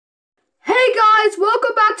guys,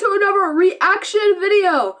 welcome back to another reaction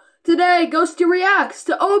video. Today, Ghosty Reacts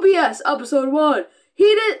to OBS episode 1,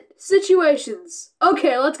 Heated Situations.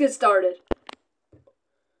 Okay, let's get started.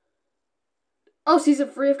 Oh, season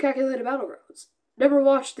 3 of Calculated Battlegrounds. Never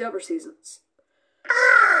watched the other seasons.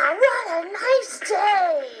 Ah, what a nice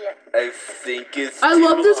day! I think it's I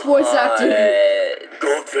love this voice acting.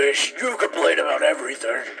 Goldfish, you complain about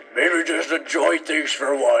everything. Maybe just enjoy things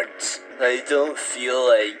for once. I don't feel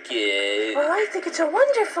like it. Well, I think it's a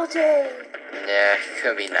wonderful day. Nah,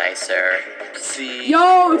 could be nicer. See?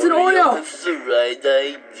 Yo, it's an Oreo. That's the right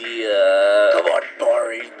idea. Come on,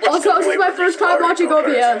 Barry. Also, this is my first time watching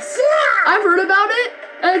OBS. Yeah! I've heard about it,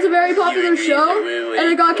 and it's a very popular show,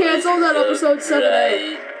 and it got canceled at episode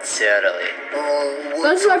 7A. Totally.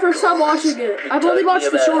 This is my first time watching it. I've only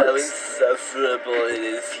watched the shorts. How insufferable it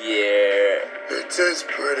is here. It is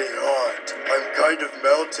pretty hot. I'm kind of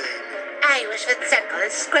melting. I wish that circle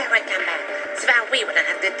and square would come back, so that we wouldn't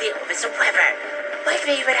have to deal with this weather. Why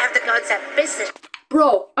do you even have to go into business?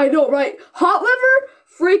 Bro, I know, right? Hot weather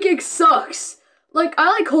freaking sucks. Like, I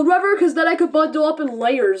like cold weather because then I could bundle up in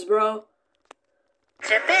layers, bro.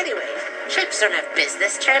 Trip anyway. Trips don't have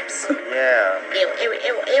business trips. Yeah. Ew, ew,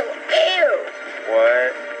 ew, ew, ew.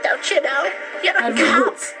 What? Don't you know? You're a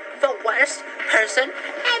cop. The worst person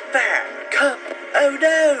ever. Cup! Oh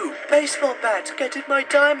no! Baseball bat! Get in my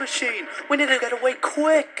time machine! We need to get away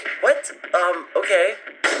quick! What? Okay.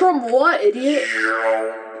 From what, idiot?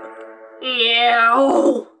 Yeah.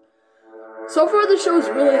 So far, the show's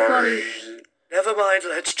really funny. Never mind,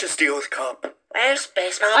 let's just deal with Cup. Where's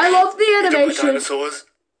baseball? I love the You don't like animation. dinosaurs?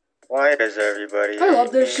 Why does everybody I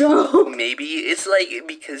love this show. Maybe it's like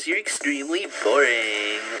because you're extremely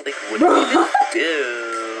boring. Like, what do you even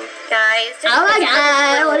do? Guys, just Oh my because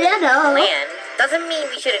God, what do you know? Plan doesn't mean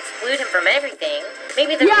we should exclude him from everything.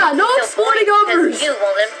 Maybe the Yeah, no reason's so boring excluding because others. you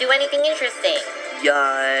won't let him do anything interesting.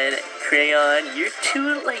 Yawn, Crayon, you're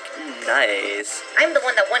too, like, nice. I'm the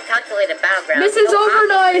one that won Calculated Battlegrounds. Mrs. so obviously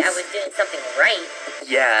Overnice. I was doing something right.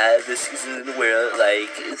 Yeah, this season where,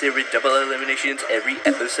 like, there were double eliminations every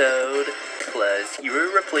episode. Plus, you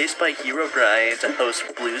were replaced by Hero Brian to host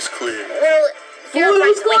Blue's Clues. Well, you're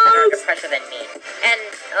Blue's way under Clues. pressure than me. And,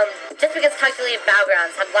 just because Calculated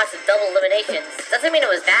Battlegrounds had lots of double eliminations doesn't mean it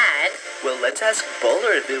was bad. Well, let's ask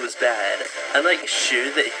Bowler if it was bad. I'm, like, sure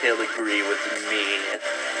that he'll agree with me.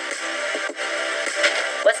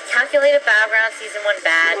 Was Calculated Battlegrounds Season 1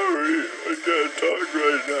 bad? Sorry, I can't talk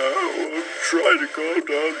right now. I'm trying to calm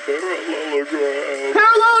down parallelogram.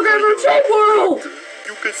 Parallelogram from Shape World.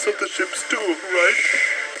 You can set the ships too, right?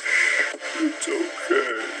 It's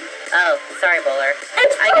okay. Oh, sorry, Bowler.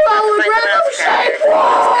 It's I guess I'll have to find Parallelogram someone else from to try. Shape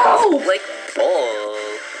World. Like, Bowl.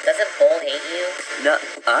 Doesn't Bowl hate you?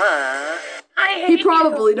 Nuh-uh. I He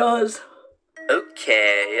probably does.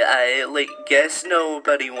 Okay, I, like, guess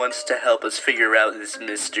nobody wants to help us figure out this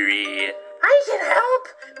mystery. I can help.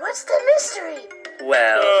 What's the mystery?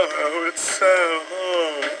 Well, Oh, it's so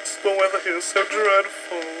hot. The weather here is so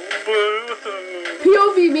dreadful.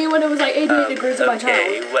 POV me when it was like 88 degrees in my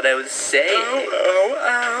okay, town. what I was saying...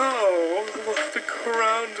 Ow. The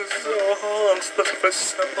ground is so hot that if I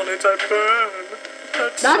step on it, I burn.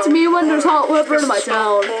 That's so me when there's hot weather in my so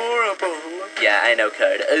town. horrible. Yeah, I know,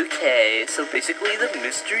 Card. Okay, so basically the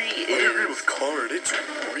mystery I agree is... with Card. It's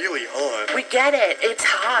really hot. We get it, it's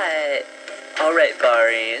hot. Alright,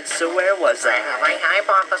 Bari, so where was I have a I?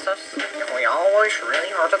 hypothesis. If we all wish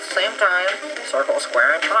really hard at the same time, circle,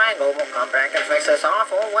 square, and triangle will come back and fix this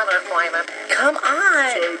awful weather climate. Come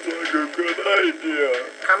on! Sounds like a good idea.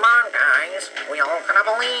 Come on, guys. We all gonna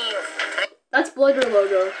believe. That's Blender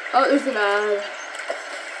logo. Oh, there's an ad.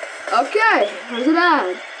 Okay, there's an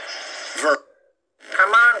ad.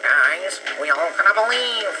 Come on, guys. We all gonna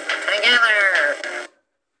believe. Together.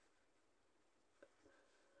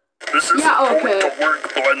 This isn't Yeah, going okay. to work,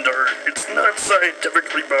 Blender. It's not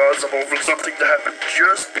scientifically possible for something to happen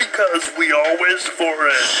just because we all wish for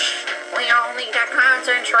it. We all need to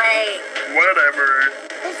concentrate. Whatever.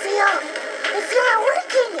 I feel it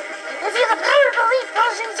working. I feel the power of belief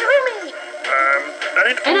buzzing through me.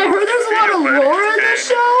 And I heard there's a lot of lore in this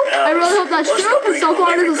show. I really hope that's true, but so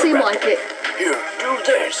far it doesn't seem like it. Here, do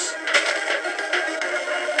this.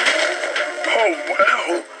 Oh,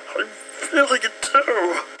 wow. I'm feeling it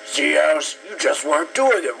too. See, House, you just weren't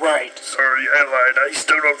doing it right. Sorry, I lied. I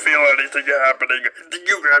still don't feel anything happening. I think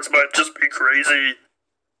you guys might just be crazy.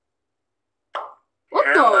 What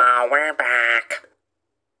the? Hello, we're back.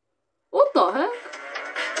 What the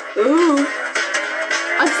heck? Ooh.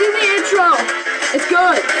 I've seen the intro. It's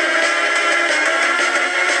good.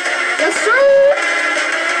 Yes, sir.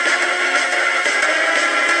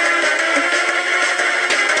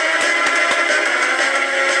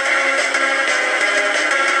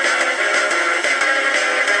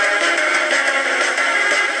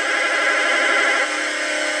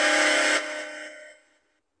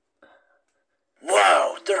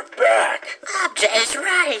 Jay's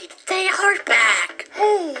right. They are back.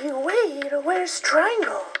 Hey, wait, where's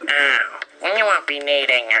Triangle? Oh, you won't be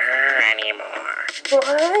needing her anymore.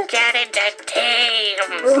 What? Get into teams.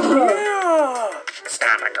 Yeah.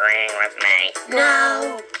 Stop agreeing with me.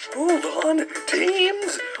 No. Hold on,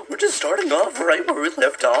 teams. We're just starting off right where we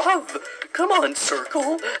left off. Come on,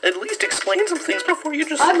 Circle. At least explain some things before you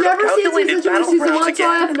just I've never seen calculated season 2 or season 1, battlegrounds so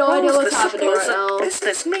I have no again. idea What was what's the happening right supposed now.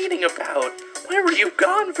 business meeting about? Why were you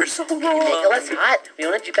gone for so long? Nicholas, hot. We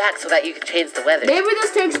wanted you back so that you could change the weather. Maybe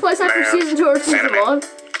this takes place after season 2 or season 1.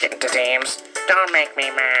 Get into teams. Don't make me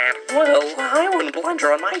mad. Well, I want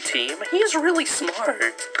Blunder on my team. He's really smart.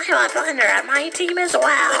 I want Blunder on my team as well.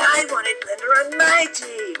 I wanted Blender on my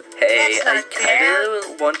team. Hey, That's I not fair.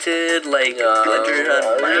 kind of wanted, like, Blunder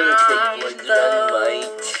on my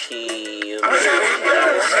team.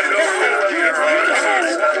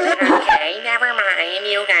 Okay, never mind.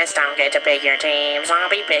 You guys don't get to pick your teams. I'll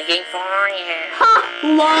be picking for you. Ha!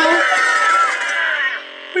 Lol.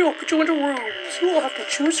 We will put you into rooms. You will have to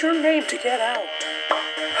choose your name to get out.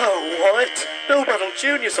 Oh, what? No Battle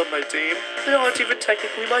Juniors on my team. They aren't even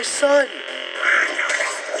technically my son.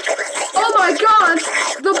 Oh my god!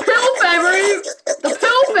 The Pill Family! The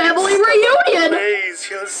Pill Family reunion! Please,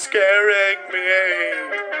 you're scaring me.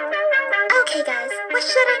 Okay, guys, what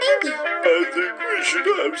should our name be? I think we should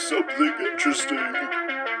have something interesting.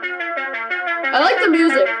 I like the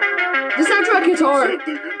music. The soundtrack guitar.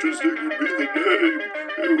 Something interesting would be the name.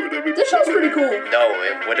 It would have been This show's pretty cool. No,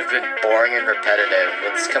 it would have been boring and repetitive.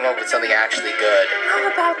 Let's come up with something actually good. How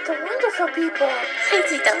about the wonderful people? I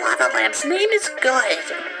think the Lava Lamp's name is good.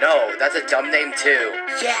 No, that's a dumb name too.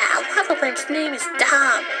 Yeah, Lava Lamp's name is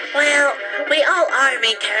dumb. Well, we all are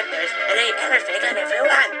main characters and ain't everything on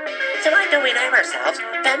everyone. So why don't we name ourselves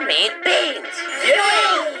the Mean Beans?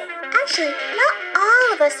 Yay! Actually, not all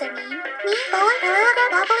of us are mean. Me, Boa, Helga,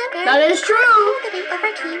 Bubble, and Bear. That is true. The name of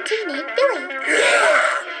our team to name Billy.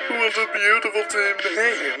 What a beautiful team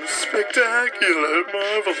name. Spectacular,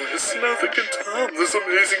 marvelous. Nothing can top this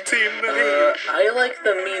amazing team name. I like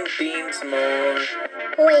the Mean Beans more.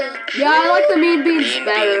 Wait, Yeah, I like the Mean Beans Mean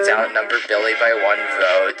better. Beans outnumber Billy by 1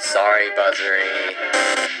 vote. Sorry,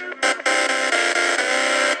 Buzzery.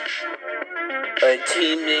 My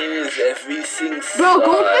team name is Everything Bro,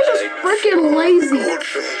 Goldfish is freaking lazy.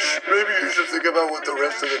 Goldfish, maybe you should think about what the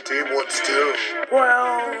rest of the team wants too.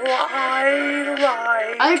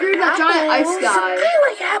 I agree with that giant ice guy. I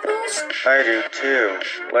like apples. I do too.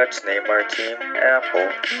 Let's name our team Apple.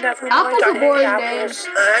 Apple's a boring name.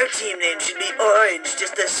 Our team name should be Orange,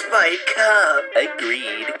 just a spite cup.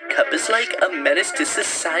 Agreed. Cup is like a menace to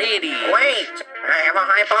society. Wait, I have a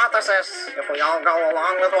hypothesis. If we all go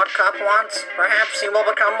along with what Cup wants, perhaps he will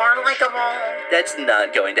become more likable. That's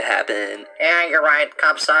not going to happen. Yeah, you're right.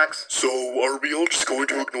 Cup sucks. So, are we all just going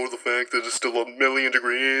to ignore the fact that it's still a million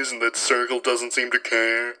degrees and that Circle doesn't seem to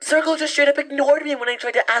care? Circle just straight up ignored me when I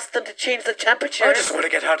tried to ask them to change the temperature. I just want to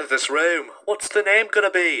get out of this room. What's the name gonna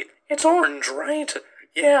be? It's Orange, right?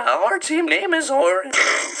 Yeah, our team name is Orange.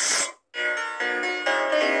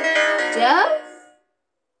 Death?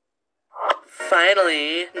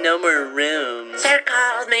 Finally, no more rooms.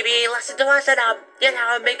 Circle, maybe listen to us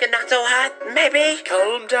and make it not so hot, maybe?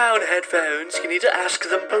 Calm down, headphones. You need to ask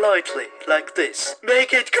them politely, like this.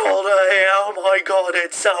 Make it colder here. Oh my god,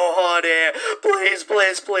 it's so hot here. Please,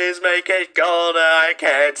 please, please make it colder. I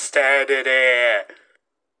can't stand it here.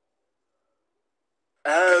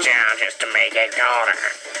 Just to make it colder.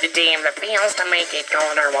 The team that fails to make it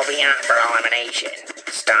colder will be out for elimination.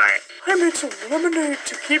 Start I made some lemonade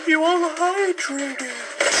to keep you all hydrated.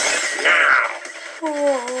 now.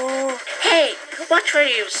 Oh. Hey, watch where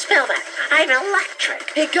you spill that. I'm electric.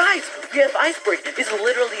 Hey guys, we have Iceberg. It's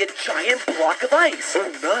literally a giant block of ice.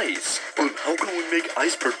 Oh, nice. But how can we make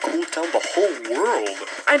Iceberg cool down the whole world?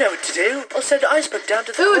 I know what to do. I'll send Iceberg down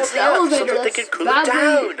to the Ooh, core it's of the the earth so elevator. that they can That's cool it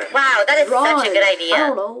badly down. Wow, that is drawn. such a good idea. I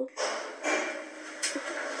don't know.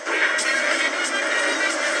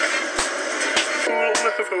 We'll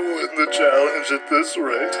never win the challenge at this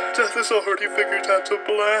rate. Death has already figured out to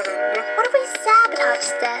blend. what if we sabotage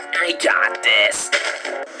Death? I got this.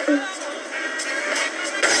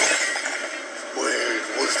 Wait,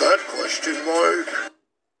 was that question mark?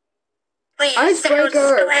 Wait,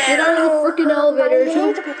 Icebreaker! Get out of the freaking elevator, You too.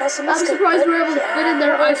 need to be I'm pessimistic. surprised we're able to fit in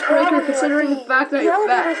their icebreaker considering the fact that The you're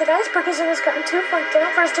elevator fat. that Iceberg is in has gotten too far down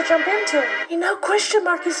for us to jump into. And now Question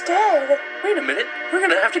Mark is dead. Wait a minute. We're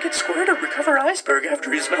gonna have to get Square to recover Iceberg after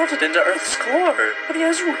he's melted into Earth's core. But he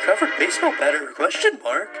hasn't recovered baseball bat or question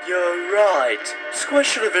mark. You're right. Square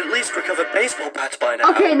should have at least recovered baseball bats by now.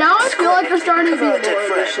 Okay, now I feel like they're starting to be Come on, more of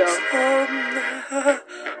dead this show. friends.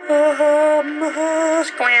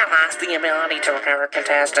 Square lost the ability to recover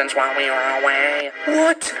contestants while we were away.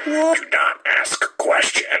 What? Do not ask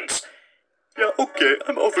questions. Yeah, okay,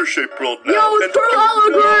 I'm overshaped world now. Yo, it's for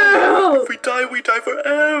hologram! If we die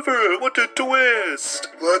forever. What a twist.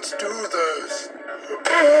 Let's do this.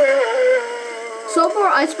 So far,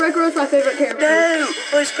 Icebreaker is my favorite character. No!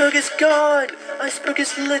 Iceberg is gone! Iceberg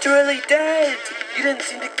is literally dead! You didn't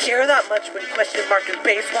seem to care that much when Question Mark and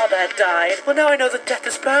Baseball Bat died. Well, now I know that death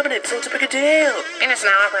is permanent, so it's a bigger deal. It is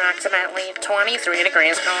now approximately 23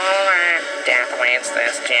 degrees colder. Death wins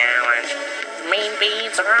this challenge. Mean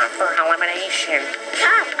beans are up for elimination.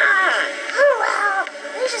 Come on! Oh well,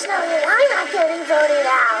 they just know that I'm not getting voted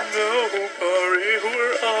out. No, Mari,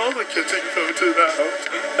 we're all getting voted out.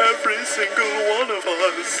 Every single one of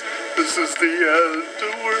us. This is the end.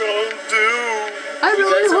 We're all doomed. I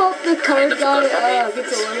really hope the kind card of guy forgot about me for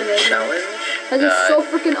gets this eliminated. challenge. Because it's so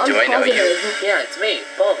freaking do I know you? unpositive. Yeah, it's me,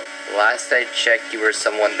 Bull. Last I checked, you were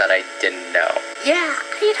someone that I didn't know. Yeah,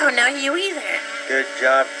 I don't know you either. Good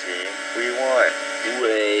job, team. We won.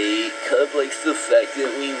 Wait, Cub likes the fact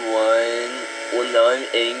that we won. Well, now I'm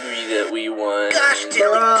angry that we won. Gosh,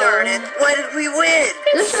 darn it! Why did we win?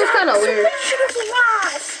 This is kind of weird. We should have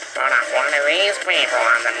lost. Put up one of these people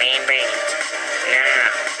on the mean beat.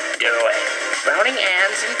 Now, do it. Voting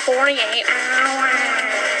ends in 48 hours.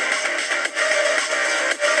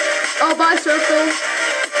 Oh, bye, Circle.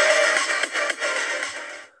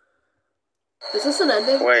 Is this an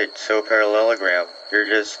ending? Wait, so parallelogram, you're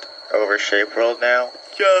just overshaped world now?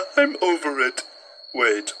 Yeah, I'm over it.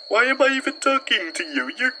 Wait, why am I even talking to you?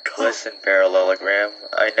 You're Listen, parallelogram,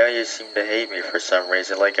 I know you seem to hate me for some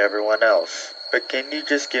reason like everyone else. But can you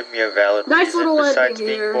just give me a valid Nice reason little besides ending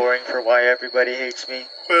being here. boring for why everybody hates me?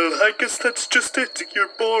 Well, I guess that's just it. You're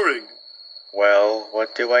boring. Well,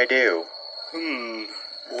 what do I do?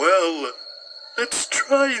 Well, let's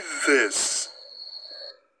try this.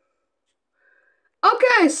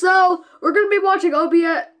 Okay, so we're going to be watching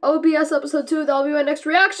OBS episode 2. That'll be my next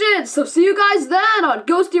reaction. So see you guys then on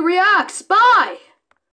Ghosty Reacts. Bye!